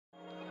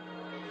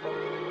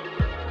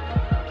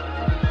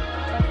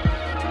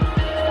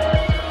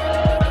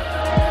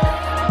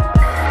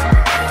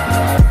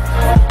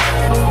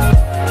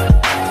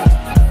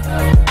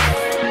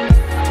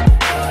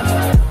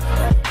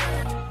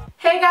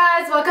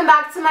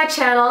welcome back to my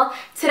channel.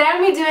 Today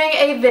I'm going to be doing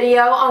a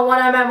video on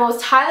one of my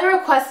most highly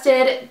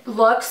requested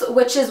looks,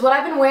 which is what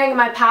I've been wearing in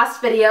my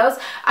past videos.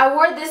 I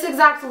wore this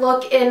exact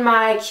look in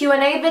my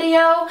Q&A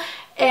video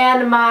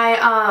and my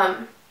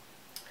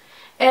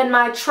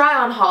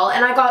try-on haul,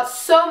 and I got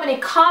so many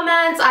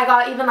comments. I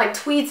got even like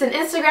tweets and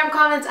Instagram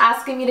comments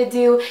asking me to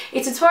do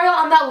a tutorial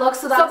on that look.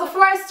 So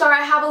before I start,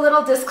 I have a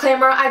little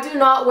disclaimer. I do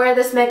not wear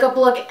this makeup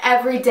look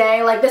every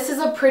day. Like, this is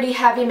a pretty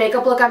heavy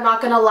makeup look, I'm not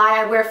gonna lie.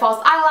 I wear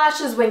false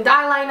eyelashes, winged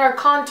eyeliner,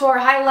 contour,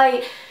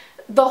 highlight,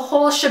 the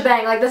whole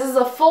shebang. Like, this is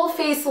a full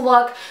face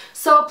look,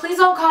 so please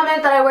don't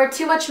comment that I wear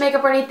too much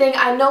makeup or anything.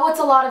 I know it's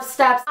a lot of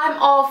steps. I'm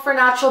all for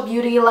natural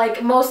beauty.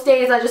 Like, most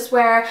days I just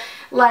wear,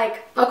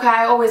 like, okay,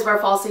 I always wear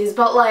falsies,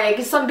 but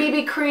like some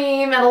BB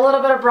cream and a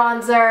little bit of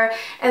bronzer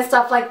and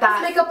stuff like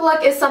that. This makeup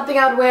look is something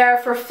I would wear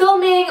for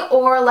filming,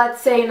 or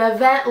let's say an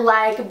event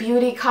like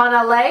BeautyCon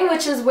LA,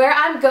 which is where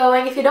I'm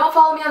going. If you don't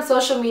follow me on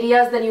social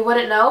medias, then you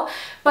wouldn't know,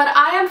 but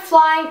I am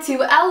flying to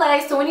LA,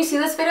 so when you see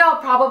this video,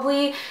 I'll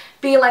probably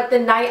be like the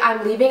night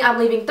I'm leaving. I'm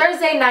leaving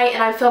Thursday night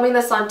and I'm filming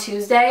this on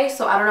Tuesday,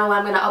 so I don't know when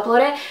I'm going to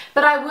upload it,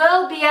 but I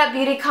will be at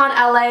BeautyCon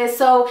LA,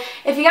 so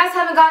if you guys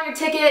haven't gotten your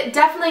ticket,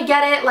 definitely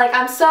get it. Like,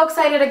 I'm so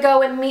excited to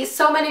go and meet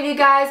so many of you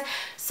guys,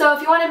 so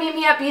if you want to meet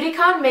me at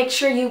BeautyCon, make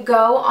sure you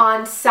go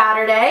on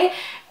Saturday.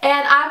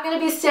 And I'm going to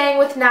be staying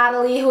with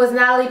Natalie, who is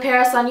Natalie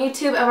Paris on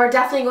YouTube, and we're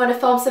definitely going to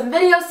film some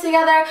videos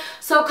together,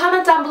 so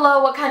comment down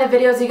below what kind of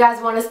videos you guys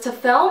want us to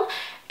film.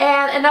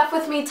 And enough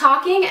with me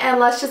talking, and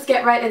let's just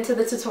get right into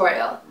the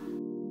tutorial.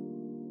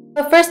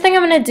 The first thing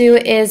I'm going to do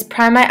is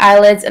prime my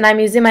eyelids, and I'm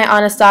using my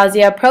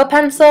Anastasia Pro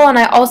Pencil, and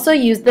I also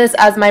use this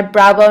as my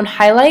brow bone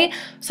highlight,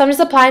 so I'm just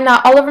applying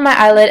that all over my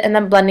eyelid and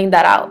then blending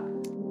that out.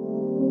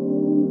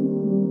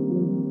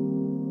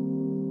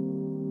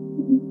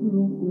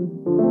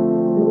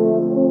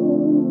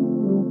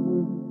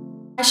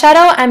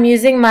 Eyeshadow, I'm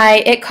using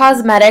my IT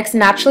Cosmetics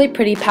Naturally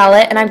Pretty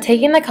palette, and I'm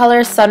taking the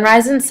color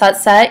Sunrise and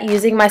Sunset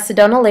using my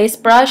Sedona Lace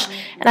brush,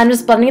 and I'm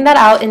just blending that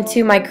out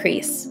into my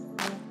crease.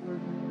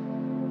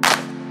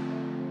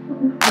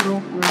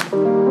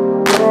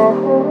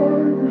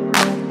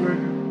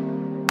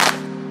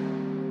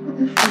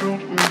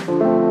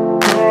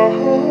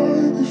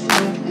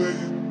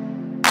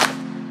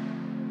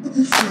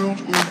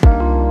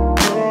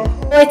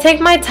 I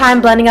take my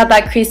time blending out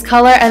that crease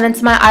color, and then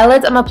to my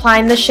eyelids I'm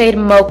applying the shade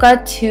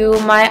Mocha to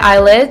my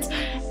eyelids,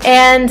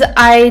 and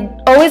I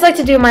always like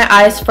to do my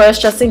eyes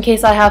first just in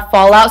case I have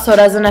fallout so it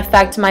doesn't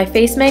affect my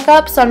face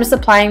makeup, so I'm just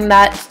applying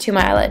that to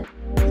my eyelid.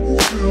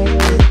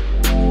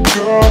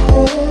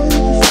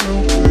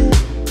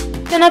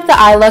 To up the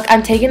eye look,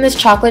 I'm taking this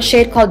chocolate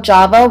shade called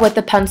Java with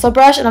the pencil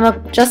brush, and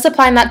I'm just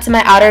applying that to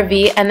my outer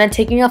V, and then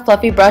taking a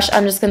fluffy brush,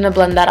 I'm just going to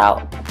blend that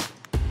out.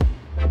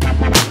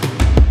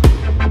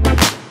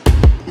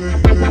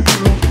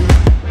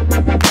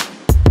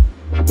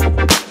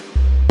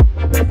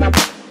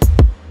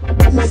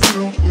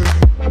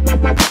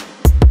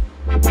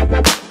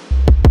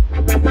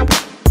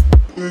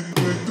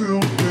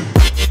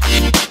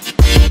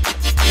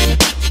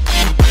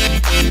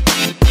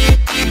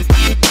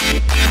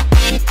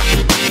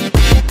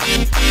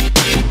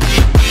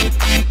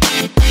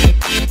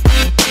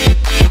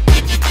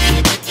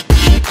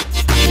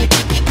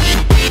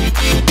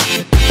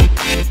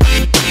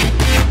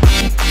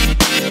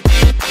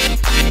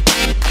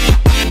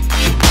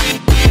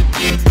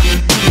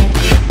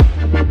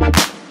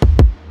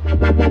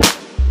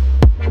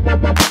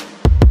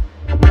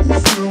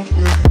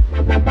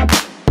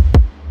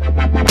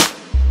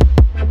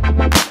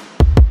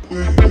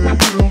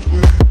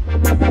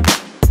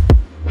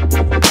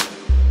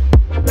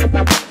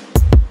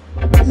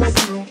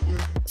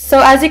 So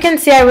as you can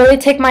see, I really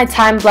take my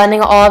time blending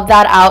all of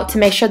that out to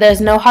make sure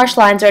there's no harsh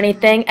lines or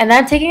anything, and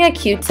then I'm taking a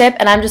Q-tip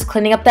and I'm just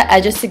cleaning up the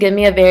edges to give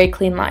me a very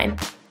clean line.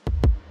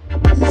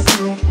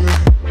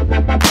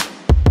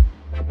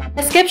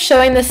 I skipped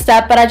showing this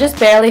step, but I just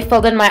barely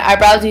filled in my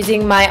eyebrows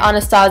using my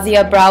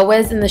Anastasia Brow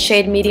Wiz in the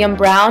shade Medium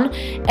Brown,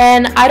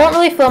 and I don't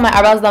really fill my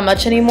eyebrows that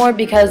much anymore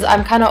because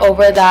I'm kind of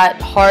over that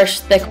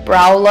harsh, thick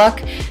brow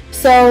look.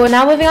 So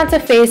now moving on to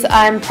face,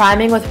 I'm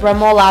priming with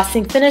Rimmel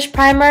Lasting Finish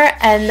Primer,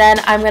 and then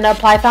I'm going to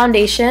apply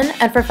foundation.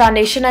 And for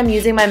foundation, I'm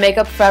using my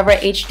Makeup Forever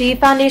HD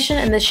foundation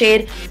in the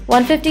shade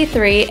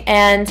 153,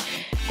 and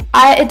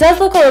it does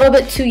look a little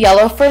bit too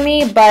yellow for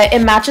me, but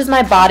it matches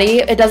my body.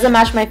 It doesn't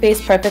match my face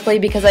perfectly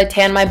because I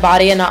tan my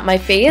body and not my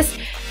face,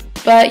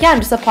 but yeah, I'm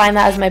just applying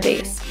that as my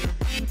base.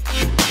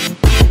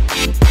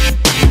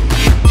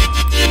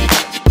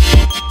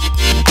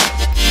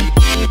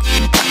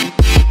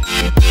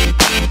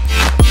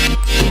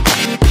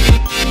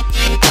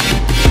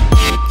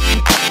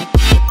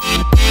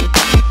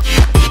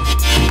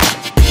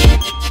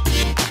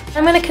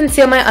 I'm going to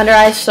conceal my under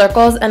eye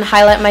circles and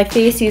highlight my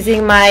face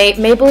using my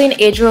Maybelline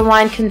Age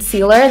Rewind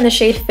Concealer in the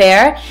shade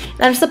Fair.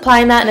 And I'm just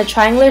applying that in a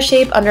triangular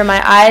shape under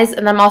my eyes,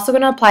 and I'm also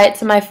going to apply it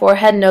to my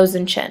forehead, nose,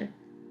 and chin.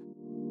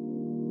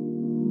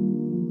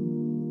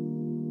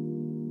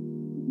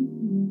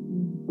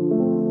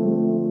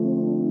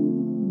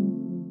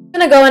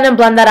 going to go in and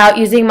blend that out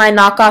using my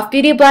knockoff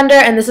beauty blender,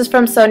 and this is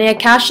from Sonia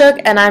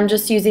Kashuk, and I'm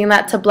just using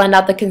that to blend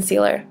out the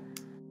concealer.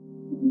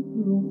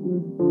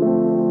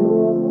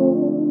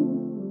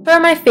 For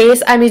my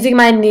face, I'm using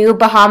my new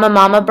Bahama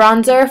Mama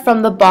bronzer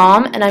from the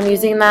Balm, and I'm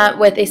using that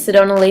with a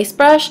Sedona lace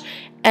brush,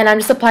 and I'm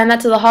just applying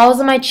that to the hollows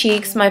of my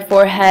cheeks, my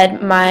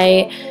forehead,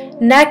 my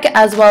neck,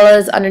 as well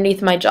as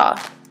underneath my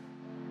jaw.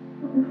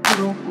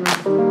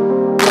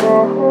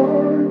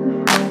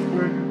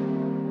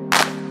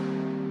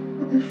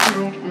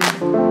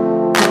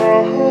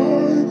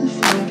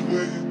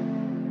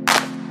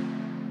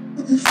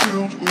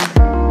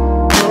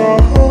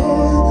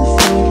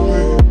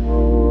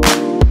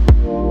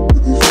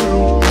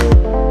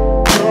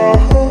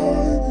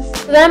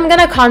 Then I'm going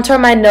to contour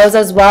my nose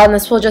as well, and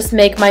this will just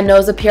make my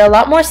nose appear a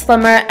lot more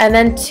slimmer. And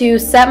then to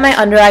set my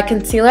under eye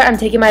concealer, I'm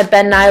taking my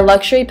Ben Nye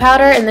Luxury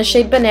Powder in the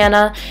shade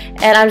Banana,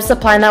 and I'm just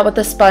applying that with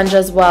a sponge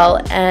as well.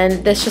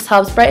 And this just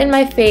helps brighten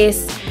my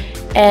face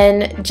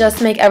and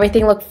just make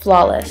everything look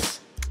flawless.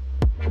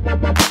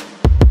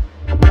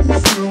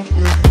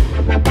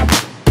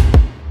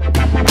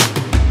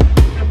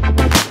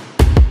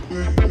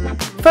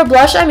 For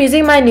blush, I'm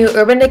using my new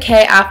Urban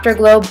Decay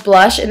Afterglow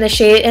blush in the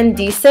shade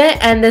Indecent,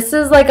 and this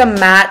is like a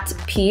matte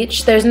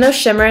peach. There's no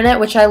shimmer in it,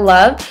 which I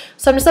love,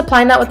 so I'm just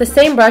applying that with the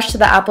same brush to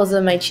the apples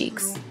of my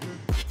cheeks.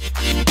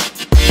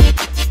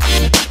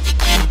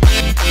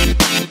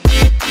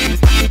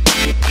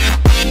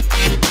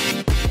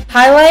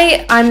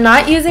 Highlight, I'm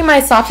not using my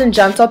Soft and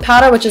Gentle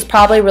powder, which is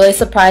probably really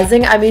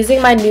surprising. I'm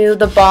using my new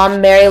The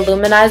Balm Mary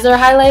LouManizer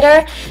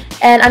highlighter,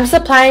 and I'm just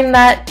applying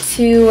that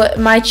to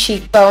my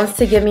cheekbones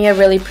to give me a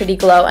really pretty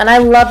glow. And I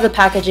love the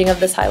packaging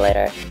of this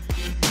highlighter.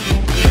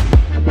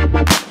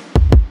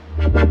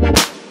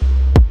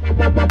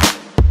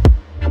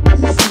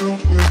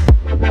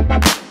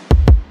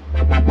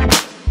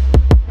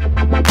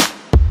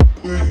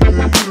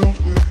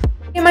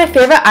 My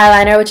favorite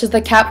eyeliner, which is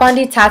the Kat Von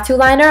D Tattoo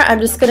Liner,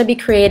 I'm just going to be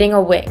creating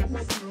a wing.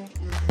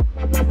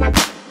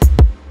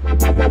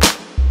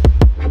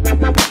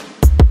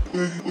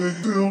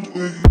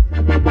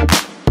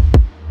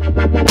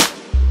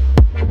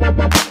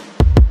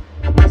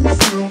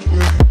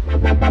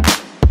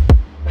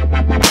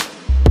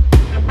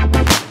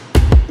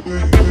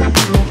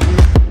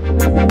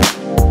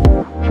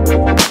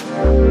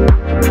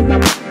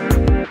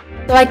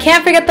 So I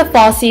can't forget the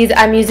falsies.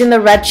 I'm using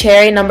the Red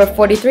Cherry number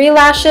 43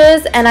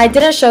 lashes, and I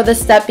didn't show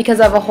this step because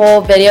I have a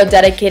whole video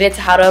dedicated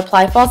to how to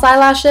apply false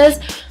eyelashes.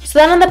 So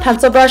then on the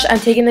pencil brush,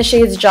 I'm taking the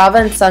shades Java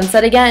and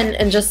Sunset again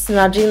and just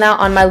smudging that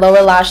on my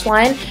lower lash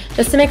line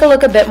just to make it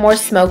look a bit more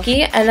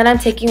smoky. And then I'm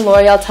taking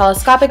L'Oreal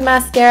Telescopic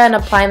mascara and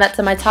applying that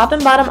to my top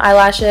and bottom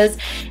eyelashes.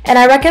 And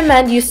I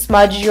recommend you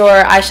smudge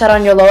your eyeshadow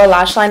on your lower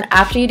lash line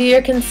after you do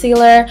your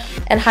concealer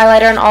and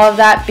highlighter and all of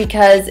that,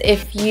 because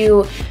if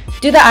you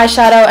do the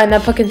eyeshadow and then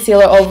put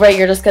concealer over it,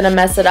 you're just going to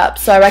mess it up.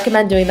 So I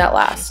recommend doing that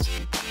last.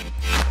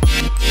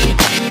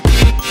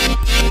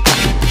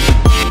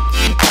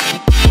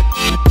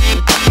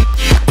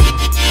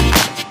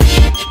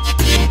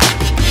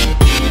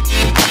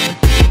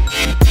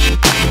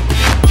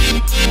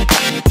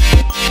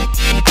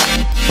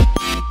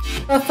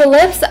 For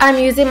lips, I'm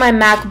using my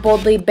MAC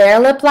Boldly Bare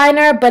lip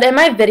liner, but in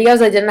my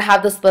videos I didn't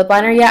have this lip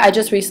liner yet. I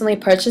just recently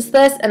purchased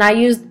this, and I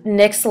used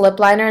NYX lip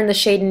liner in the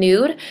shade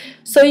Nude.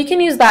 So you can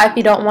use that if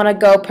you don't want to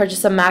go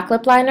purchase a MAC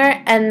lip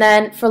liner. And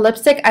then for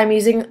lipstick, I'm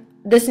using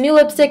this new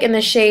lipstick in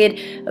the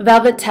shade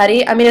Velvet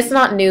Teddy. I mean, it's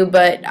not new,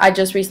 but I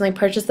just recently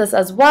purchased this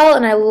as well,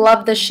 and I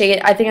love the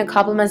shade. I think it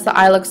complements the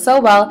eye look so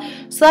well.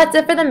 So that's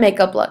it for the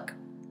makeup look.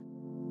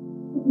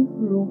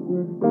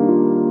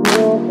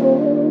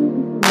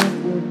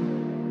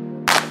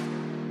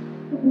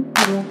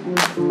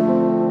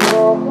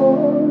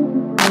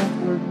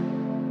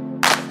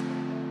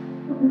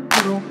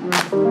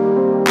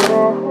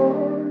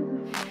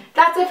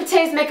 That's it for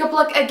today's makeup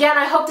look. Again,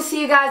 I hope to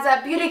see you guys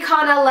at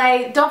BeautyCon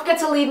LA. Don't forget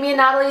to leave me and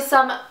Natalie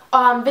some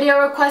video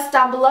requests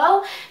down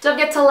below. Don't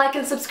forget to like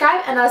and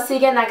subscribe, and I'll see you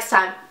again next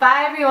time.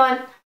 Bye, everyone.